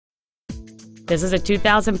This is a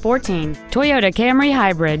 2014 Toyota Camry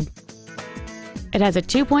Hybrid. It has a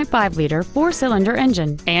 2.5-liter four-cylinder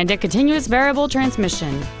engine and a continuous variable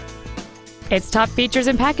transmission. Its top features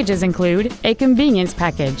and packages include a convenience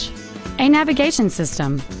package, a navigation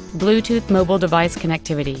system, Bluetooth mobile device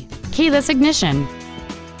connectivity, keyless ignition,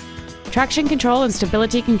 traction control and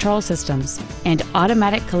stability control systems, and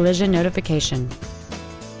automatic collision notification.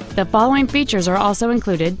 The following features are also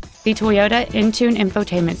included: the Toyota Entune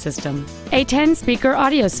infotainment system, a 10-speaker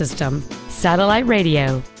audio system, satellite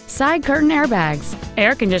radio, side curtain airbags,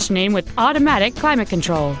 air conditioning with automatic climate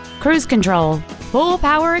control, cruise control, full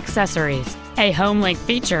power accessories, a home link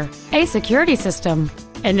feature, a security system,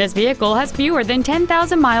 and this vehicle has fewer than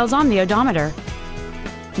 10,000 miles on the odometer.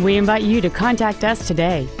 We invite you to contact us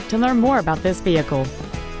today to learn more about this vehicle.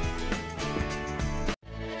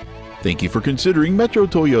 Thank you for considering Metro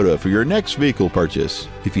Toyota for your next vehicle purchase.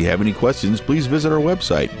 If you have any questions, please visit our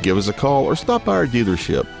website, give us a call, or stop by our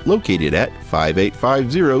dealership located at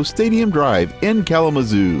 5850 Stadium Drive in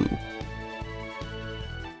Kalamazoo.